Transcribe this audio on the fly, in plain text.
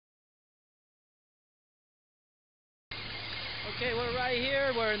Okay, we're right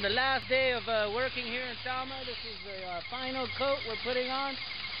here. We're in the last day of working here in Selma. This is the final coat we're putting on.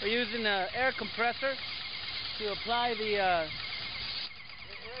 We're using an air compressor to apply the airless.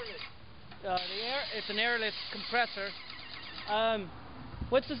 It's an airless compressor.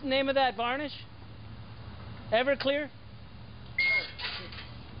 What's the name of that varnish? Everclear?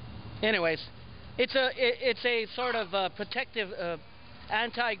 Anyways, it's a sort of protective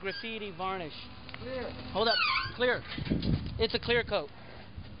anti-graffiti varnish. Clear. Hold up, clear. It's a clear coat.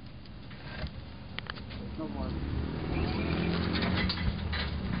 No more.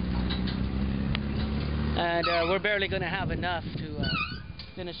 And we're barely going to have enough to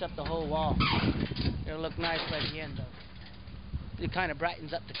finish up the whole wall. It'll look nice by the end though. It kind of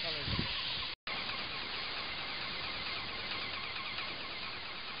brightens up the colors.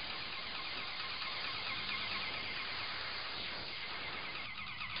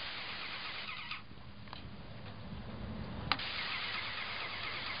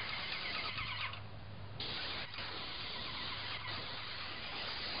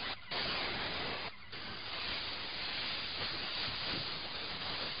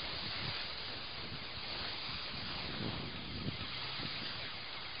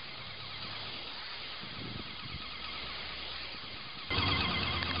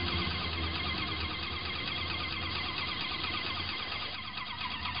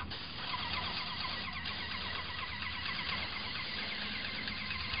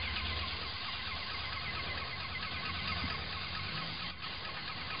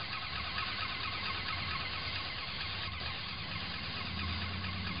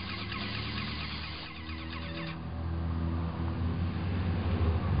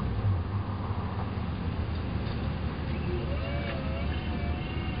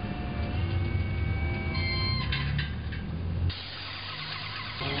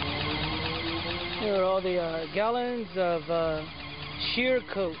 Here are all the gallons of sheer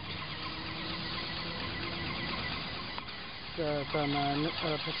coat from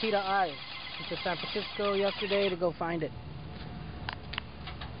Pasita I. Went to San Francisco yesterday to go find it.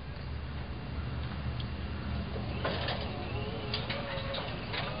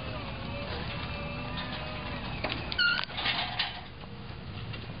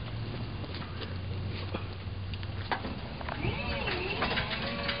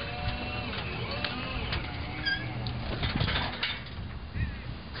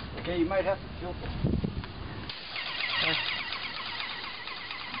 Okay, you might have to filter.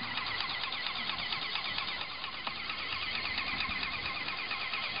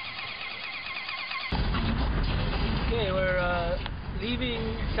 Okay, we're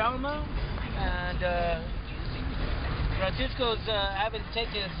leaving Selma, and Francisco's having to take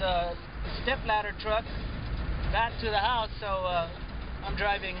his stepladder truck back to the house, so I'm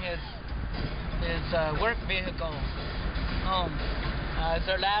driving his work vehicle home. It's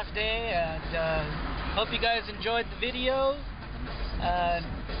our last day, and hope you guys enjoyed the video,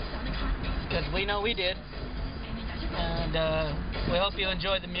 because we know we did, and we hope you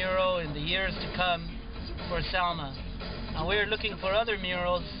enjoyed the mural in the years to come for Selma. We're looking for other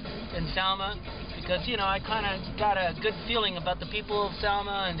murals in Selma, because, you know, I kind of got a good feeling about the people of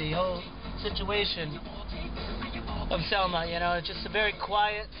Selma and the whole situation of Selma. You know, it's just a very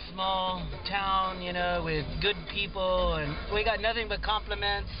quiet, small town, you know, with good people, and we got nothing but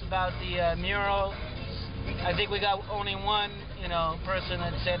compliments about the mural. I think we got only one, you know, person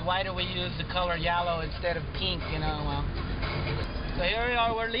that said, why do we use the color yellow instead of pink, you know? Well, so here we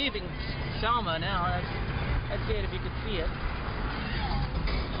are, we're leaving Selma now. That's it, if you could see it.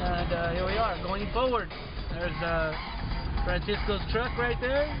 And here we are, going forward. There's Francisco's truck right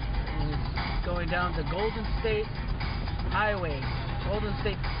there. He's going down the Golden State Highway, Golden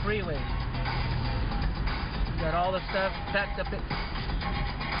State Freeway. Got all the stuff packed up.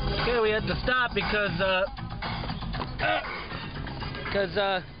 Okay, we had to stop because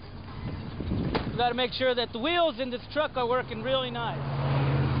we got to make sure that the wheels in this truck are working really nice.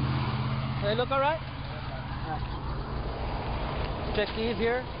 They look all right? Check these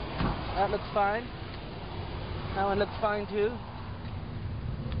here. That looks fine. That one looks fine too.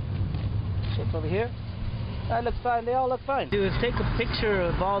 Check over here. That looks fine. They all look fine. Do is take a picture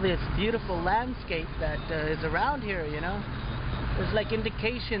of all this beautiful landscape that is around here, you know. There's like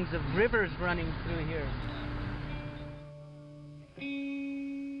indications of rivers running through here.